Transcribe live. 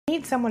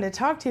need someone to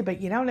talk to, but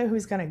you don't know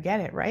who's going to get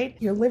it, right?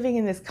 You're living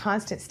in this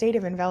constant state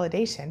of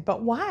invalidation.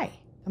 But why?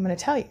 I'm going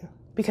to tell you.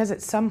 Because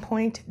at some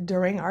point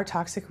during our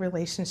toxic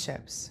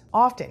relationships,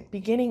 often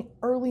beginning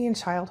early in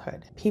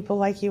childhood, people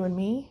like you and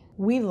me,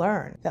 we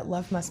learn that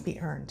love must be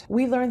earned.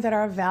 We learn that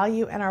our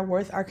value and our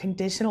worth are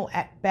conditional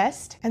at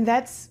best, and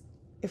that's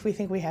if we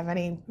think we have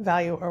any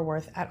value or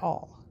worth at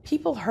all.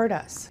 People hurt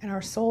us and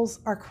our souls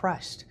are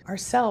crushed.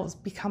 Ourselves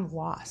become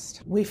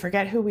lost. We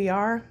forget who we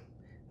are,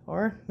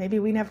 or maybe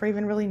we never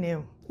even really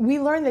knew. We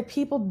learn that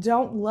people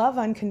don't love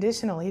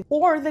unconditionally,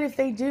 or that if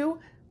they do,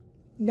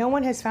 no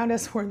one has found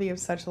us worthy of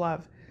such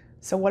love.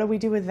 So what do we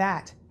do with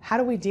that? How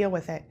do we deal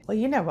with it? Well,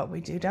 you know what we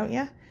do, don't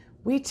you?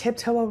 We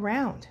tiptoe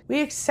around.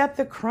 We accept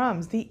the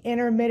crumbs, the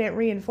intermittent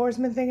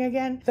reinforcement thing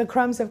again, the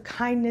crumbs of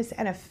kindness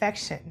and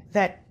affection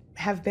that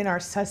have been our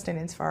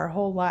sustenance for our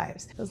whole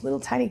lives. Those little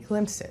tiny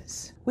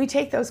glimpses. We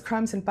take those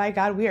crumbs and by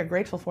God, we are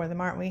grateful for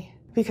them, aren't we?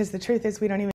 Because the truth is we don't even